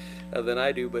expression, than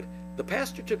I do. But the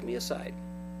pastor took me aside,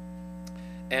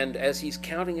 and as he's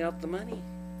counting out the money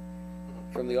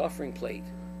from the offering plate,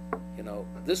 you know,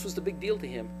 this was the big deal to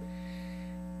him.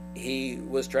 He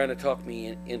was trying to talk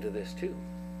me into this too.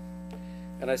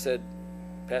 And I said,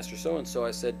 "Pastor so-and-so,"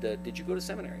 I said, "did you go to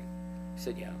seminary?" He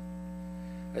said, "Yeah."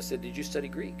 I said, "Did you study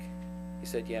Greek?" He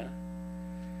said, "Yeah."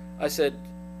 I said,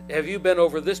 "Have you been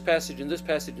over this passage and this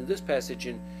passage and this passage,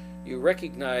 and you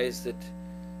recognize that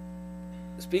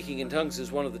speaking in tongues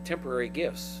is one of the temporary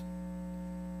gifts?"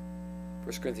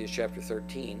 1 Corinthians chapter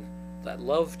 13, that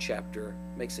love chapter,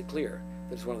 makes it clear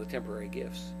that it's one of the temporary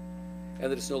gifts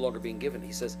and that it's no longer being given.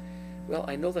 He says, "Well,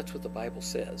 I know that's what the Bible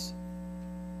says."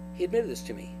 He admitted this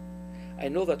to me. "I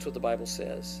know that's what the Bible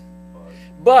says.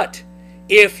 But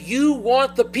if you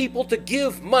want the people to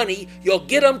give money, you'll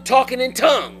get them talking in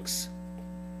tongues."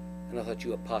 And I thought,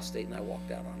 "You apostate," and I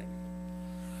walked out on him.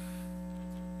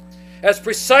 That's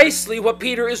precisely what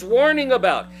Peter is warning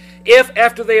about. If,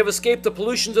 after they have escaped the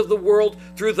pollutions of the world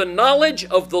through the knowledge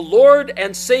of the Lord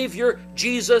and Savior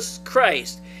Jesus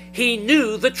Christ, he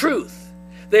knew the truth,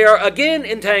 they are again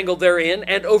entangled therein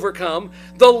and overcome,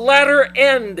 the latter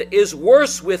end is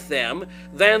worse with them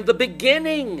than the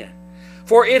beginning.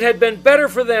 For it had been better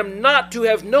for them not to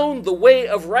have known the way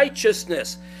of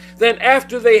righteousness than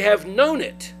after they have known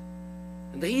it,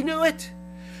 and he knew it,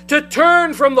 to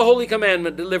turn from the holy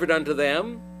commandment delivered unto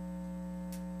them.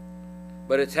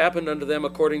 but it's happened unto them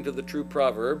according to the true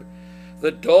proverb.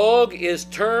 The dog is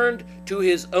turned to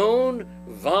his own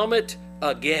vomit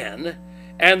again,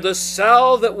 and the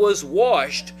sow that was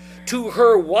washed to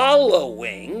her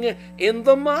wallowing in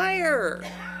the mire.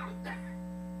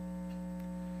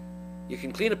 You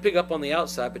can clean a pig up on the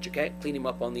outside, but you can't clean him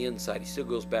up on the inside. He still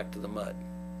goes back to the mud.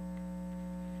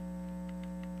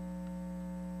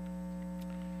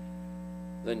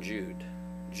 Then Jude.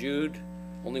 Jude,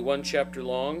 only one chapter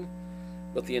long,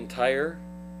 but the entire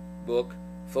book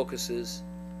focuses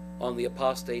on the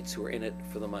apostates who are in it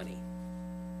for the money.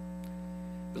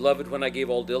 Beloved, when I gave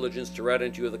all diligence to write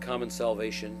unto you of the common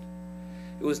salvation,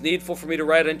 it was needful for me to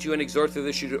write unto you and exhort through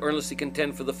this you to earnestly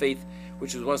contend for the faith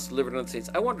which was once delivered unto the saints.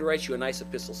 I wanted to write you a nice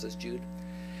epistle, says Jude.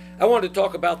 I wanted to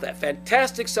talk about that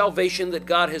fantastic salvation that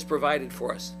God has provided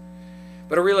for us.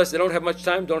 But I realized I don't have much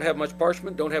time, don't have much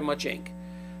parchment, don't have much ink.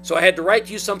 So I had to write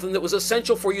to you something that was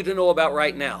essential for you to know about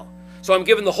right now. So I'm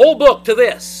giving the whole book to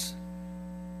this.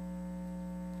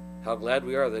 How glad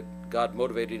we are that God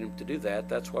motivated him to do that.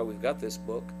 That's why we've got this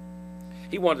book.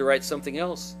 He wanted to write something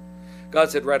else.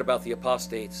 God said, write about the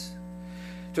apostates.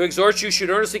 To exhort you should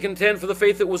earnestly contend for the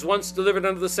faith that was once delivered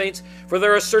unto the saints. For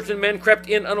there are certain men crept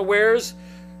in unawares.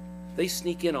 They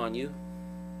sneak in on you.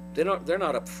 They're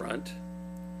not up front.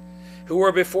 Who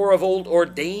were before of old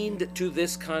ordained to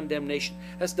this condemnation.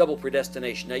 That's double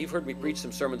predestination. Now, you've heard me preach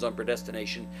some sermons on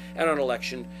predestination and on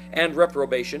election and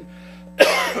reprobation,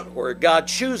 where God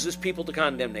chooses people to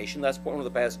condemnation. That's one of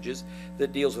the passages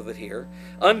that deals with it here.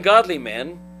 Ungodly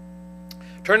men,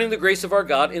 turning the grace of our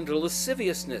God into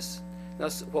lasciviousness.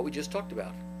 That's what we just talked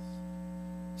about.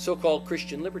 So-called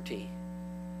Christian liberty.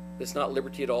 It's not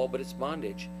liberty at all, but it's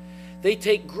bondage. They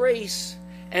take grace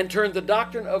and turn the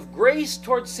doctrine of grace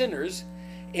towards sinners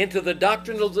into the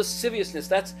doctrine of lasciviousness.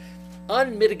 That's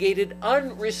unmitigated,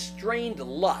 unrestrained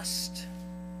lust.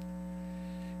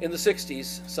 In the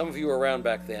 60s, some of you were around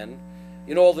back then,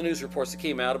 you know all the news reports that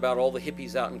came out about all the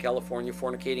hippies out in California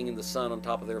fornicating in the sun on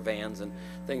top of their vans and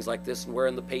things like this, and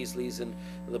wearing the paisleys and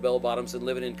the bell-bottoms and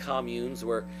living in communes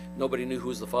where nobody knew who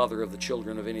was the father of the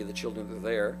children, of any of the children that are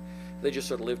there. They just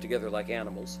sort of lived together like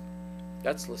animals.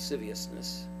 That's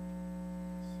lasciviousness.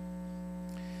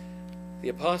 The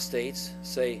apostates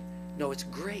say, no, it's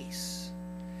grace,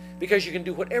 because you can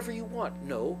do whatever you want.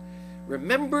 No.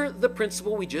 Remember the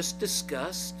principle we just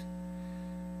discussed?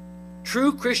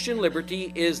 True Christian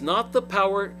liberty is not the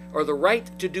power or the right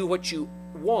to do what you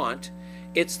want.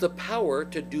 It's the power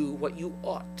to do what you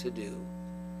ought to do.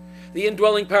 The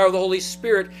indwelling power of the Holy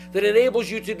Spirit that enables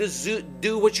you to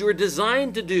do what you are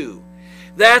designed to do.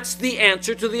 That's the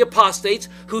answer to the apostates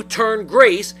who turn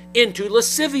grace into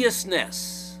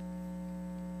lasciviousness.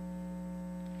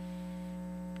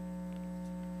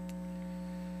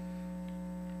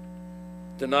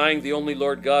 Denying the only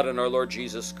Lord God and our Lord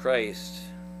Jesus Christ.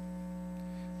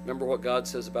 Remember what God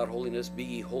says about holiness? Be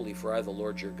ye holy, for I, the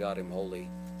Lord your God, am holy.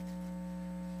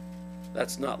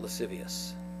 That's not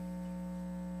lascivious.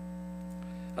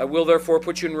 I will therefore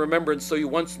put you in remembrance, so you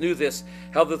once knew this,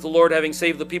 how that the Lord, having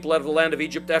saved the people out of the land of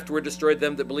Egypt, afterward destroyed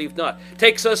them that believed not.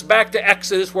 Takes us back to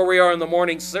Exodus, where we are in the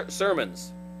morning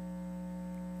sermons.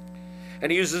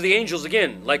 And he uses the angels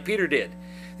again, like Peter did.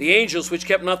 The angels which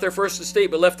kept not their first estate,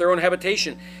 but left their own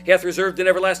habitation, he hath reserved in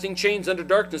everlasting chains under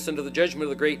darkness unto the judgment of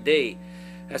the great day.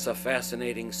 That's a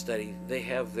fascinating study. They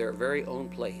have their very own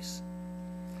place.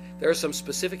 There are some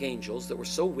specific angels that were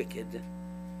so wicked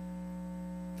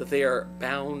that they are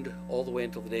bound all the way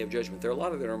until the day of judgment. There are a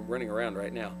lot of them running around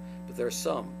right now, but there are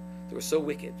some that were so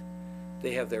wicked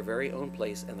they have their very own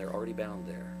place and they're already bound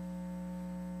there.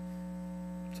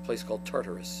 It's a place called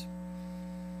Tartarus.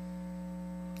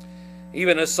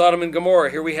 Even as Sodom and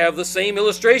Gomorrah, here we have the same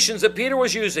illustrations that Peter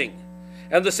was using.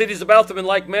 And the cities about them in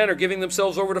like manner, giving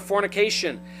themselves over to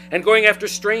fornication and going after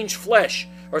strange flesh,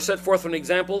 are set forth an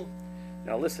example.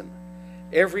 Now listen,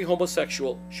 every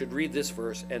homosexual should read this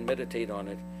verse and meditate on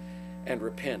it and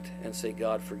repent and say,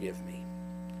 God, forgive me.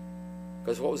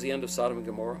 Because what was the end of Sodom and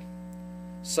Gomorrah?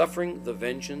 Suffering the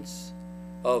vengeance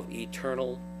of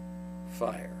eternal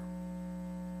fire.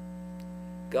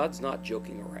 God's not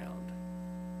joking around.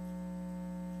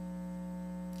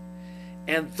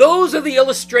 And those are the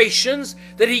illustrations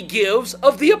that he gives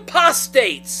of the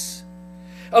apostates,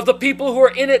 of the people who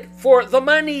are in it for the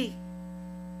money.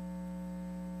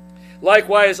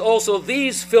 Likewise, also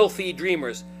these filthy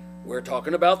dreamers. We're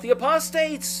talking about the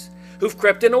apostates who've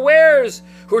crept in unawares,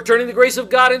 who are turning the grace of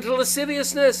God into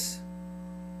lasciviousness.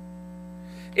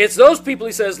 It's those people,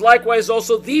 he says, likewise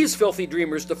also these filthy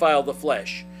dreamers defile the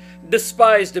flesh,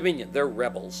 despise dominion. They're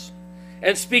rebels.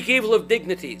 And speak evil of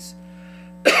dignities.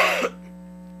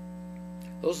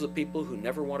 Those are the people who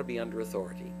never want to be under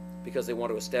authority because they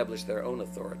want to establish their own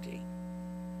authority.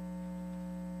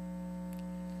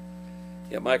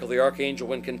 Yet Michael the archangel,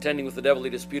 when contending with the devil, he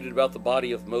disputed about the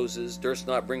body of Moses, durst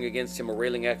not bring against him a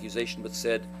railing accusation, but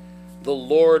said, The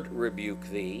Lord rebuke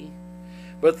thee.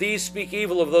 But these speak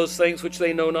evil of those things which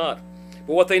they know not.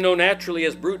 But what they know naturally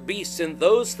as brute beasts, in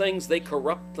those things they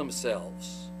corrupt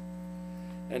themselves.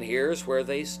 And here's where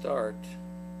they start.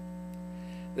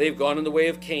 They've gone in the way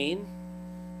of Cain.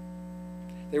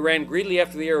 They ran greedily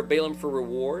after the heir of Balaam for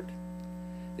reward.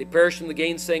 They perished in the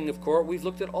gainsaying of Korah. We've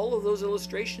looked at all of those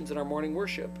illustrations in our morning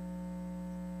worship.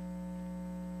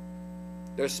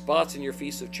 There's spots in your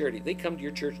feasts of charity. They come to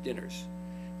your church dinners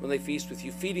when they feast with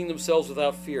you, feeding themselves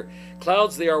without fear.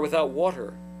 Clouds they are without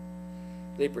water.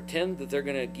 They pretend that they're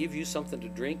going to give you something to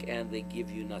drink, and they give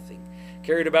you nothing.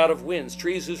 Carried about of winds,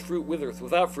 trees whose fruit withereth,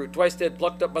 without fruit, twice dead,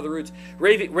 plucked up by the roots,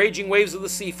 raging waves of the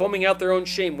sea, foaming out their own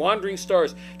shame, wandering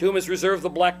stars, to whom is reserved the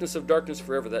blackness of darkness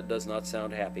forever. That does not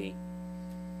sound happy.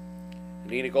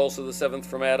 And Enoch also the seventh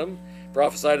from Adam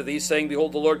prophesied of these, saying,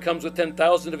 Behold, the Lord comes with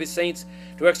 10,000 of his saints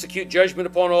to execute judgment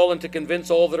upon all, and to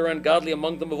convince all that are ungodly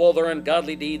among them of all their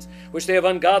ungodly deeds, which they have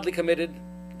ungodly committed.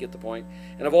 Get the point.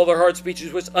 And of all their hard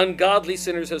speeches, which ungodly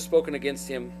sinners have spoken against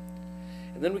him.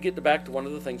 And then we get back to one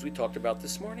of the things we talked about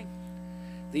this morning.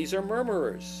 These are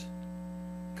murmurers,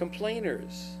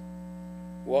 complainers,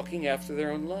 walking after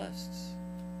their own lusts.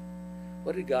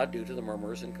 What did God do to the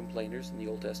murmurers and complainers in the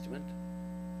Old Testament?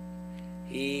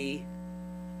 He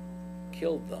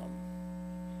killed them.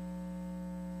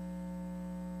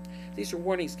 These are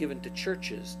warnings given to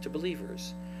churches, to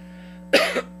believers.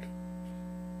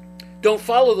 Don't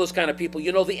follow those kind of people.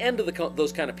 You know the end of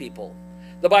those kind of people.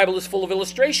 The Bible is full of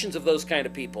illustrations of those kind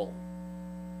of people.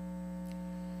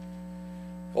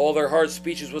 All their hard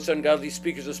speeches which ungodly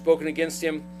speakers have spoken against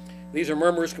him. These are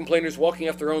murmurers, complainers, walking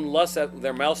after their own lusts.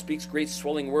 Their mouth speaks great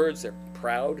swelling words. They're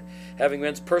proud, having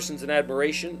men's persons in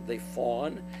admiration. They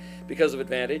fawn because of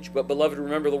advantage. But, beloved,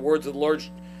 remember the words of the Lord,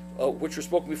 which were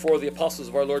spoken before the apostles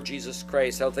of our Lord Jesus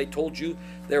Christ, how they told you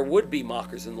there would be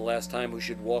mockers in the last time who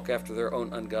should walk after their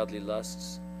own ungodly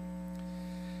lusts.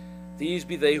 These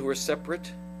be they who are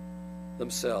separate,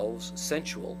 themselves,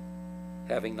 sensual,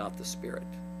 having not the Spirit.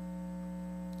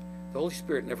 The Holy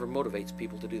Spirit never motivates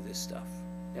people to do this stuff.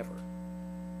 Never.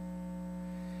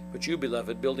 But you,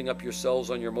 beloved, building up yourselves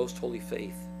on your most holy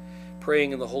faith,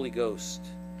 praying in the Holy Ghost,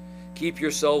 keep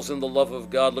yourselves in the love of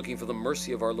God, looking for the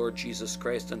mercy of our Lord Jesus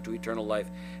Christ unto eternal life.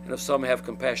 And if some have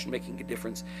compassion, making a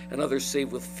difference, and others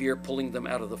save with fear, pulling them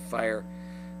out of the fire.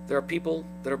 There are people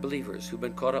that are believers who've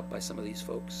been caught up by some of these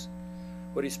folks.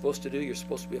 What are you supposed to do? You're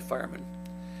supposed to be a fireman.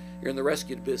 You're in the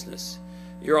rescue business.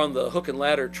 You're on the hook and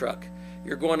ladder truck.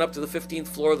 You're going up to the 15th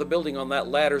floor of the building on that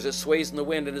ladder as it sways in the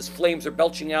wind and as flames are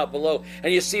belching out below.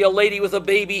 And you see a lady with a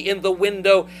baby in the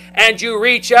window, and you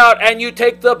reach out and you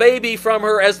take the baby from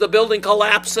her as the building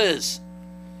collapses.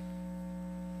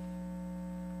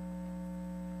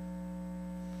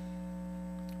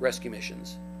 Rescue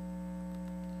missions.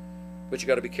 But you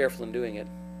got to be careful in doing it.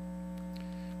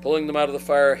 Pulling them out of the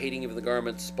fire, hating even the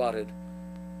garments spotted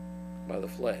by the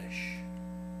flesh.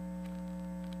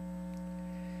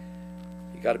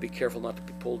 You got to be careful not to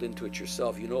be pulled into it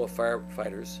yourself. You know of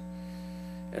firefighters,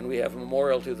 and we have a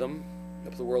memorial to them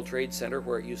up at the World Trade Center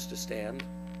where it used to stand.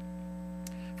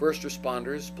 First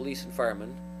responders, police and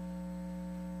firemen,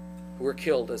 who were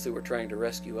killed as they were trying to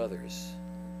rescue others.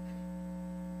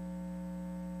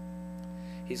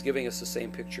 He's giving us the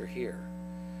same picture here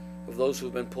of those who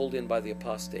have been pulled in by the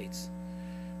apostates,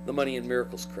 the money and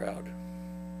miracles crowd.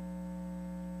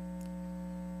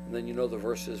 And then you know the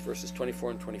verses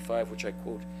 24 and 25, which I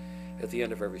quote at the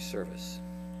end of every service.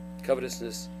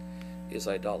 Covetousness is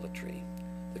idolatry.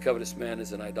 The covetous man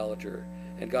is an idolater,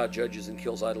 and God judges and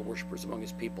kills idol worshippers among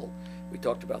his people. We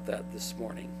talked about that this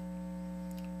morning.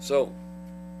 So,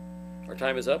 our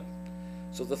time is up.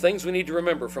 So the things we need to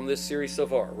remember from this series so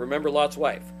far. Remember Lot's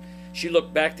wife. She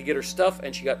looked back to get her stuff,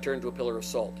 and she got turned to a pillar of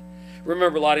salt.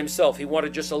 Remember Lot himself. He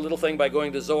wanted just a little thing by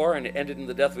going to Zoar, and it ended in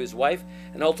the death of his wife,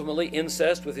 and ultimately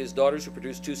incest with his daughters, who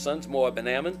produced two sons, Moab and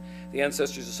Ammon, the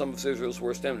ancestors of some of Israel's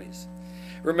worst enemies.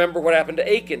 Remember what happened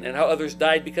to Achan, and how others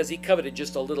died because he coveted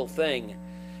just a little thing.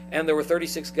 And there were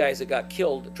 36 guys that got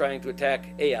killed trying to attack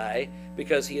Ai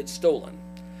because he had stolen.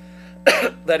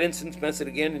 That instance mentioned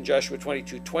again in Joshua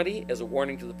 22:20 as a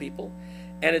warning to the people.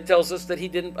 And it tells us that he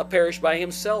didn't perish by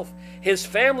himself. His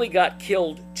family got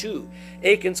killed too.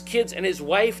 Achan's kids and his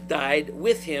wife died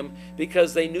with him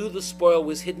because they knew the spoil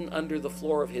was hidden under the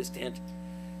floor of his tent.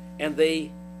 And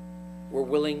they were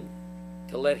willing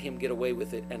to let him get away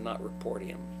with it and not report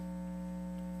him.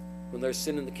 When there's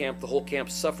sin in the camp, the whole camp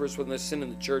suffers. When there's sin in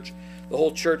the church, the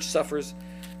whole church suffers.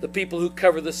 The people who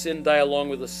cover the sin die along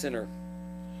with the sinner.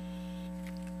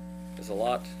 There's a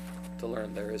lot to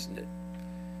learn there, isn't it?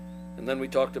 And then we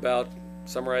talked about,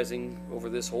 summarizing over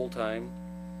this whole time,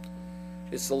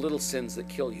 it's the little sins that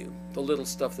kill you, the little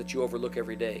stuff that you overlook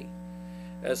every day.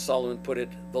 As Solomon put it,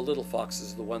 the little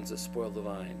foxes are the ones that spoil the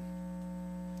vine.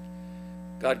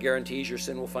 God guarantees your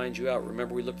sin will find you out.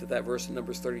 Remember, we looked at that verse in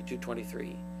Numbers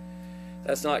 32:23.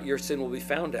 That's not your sin will be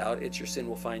found out, it's your sin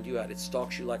will find you out. It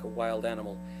stalks you like a wild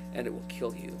animal, and it will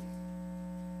kill you.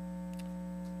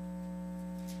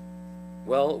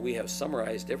 Well, we have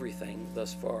summarized everything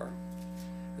thus far.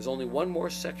 There's only one more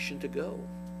section to go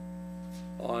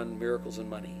on miracles and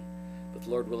money, but the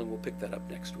Lord willing, we'll pick that up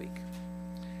next week.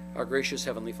 Our gracious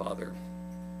Heavenly Father,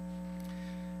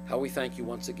 how we thank you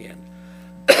once again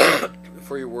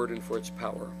for your word and for its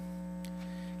power.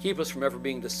 Keep us from ever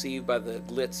being deceived by the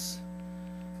glitz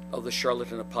of the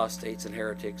charlatan apostates and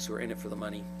heretics who are in it for the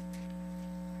money,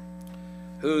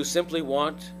 who simply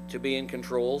want to be in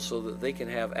control so that they can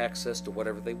have access to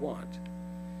whatever they want.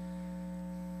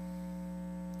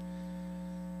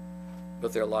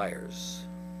 But they're liars.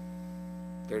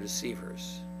 They're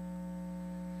deceivers.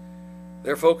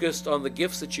 They're focused on the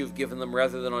gifts that you've given them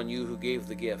rather than on you who gave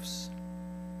the gifts.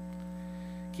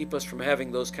 Keep us from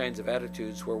having those kinds of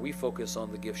attitudes where we focus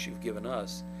on the gifts you've given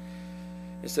us,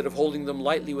 instead of holding them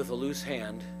lightly with a loose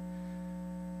hand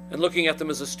and looking at them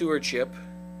as a stewardship,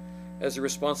 as a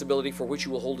responsibility for which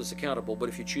you will hold us accountable. But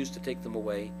if you choose to take them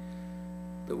away,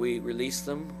 that we release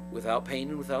them without pain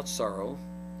and without sorrow,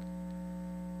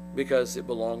 because it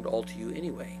belonged all to you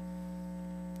anyway.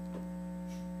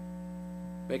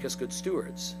 Make us good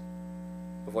stewards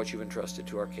of what you've entrusted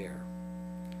to our care,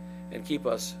 and keep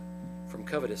us from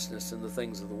covetousness in the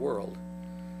things of the world,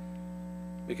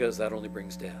 because that only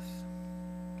brings death,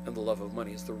 and the love of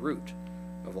money is the root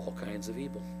of all kinds of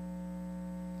evil.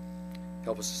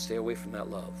 Help us to stay away from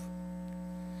that love.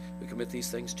 We commit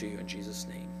these things to you in Jesus'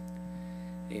 name.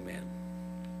 Amen.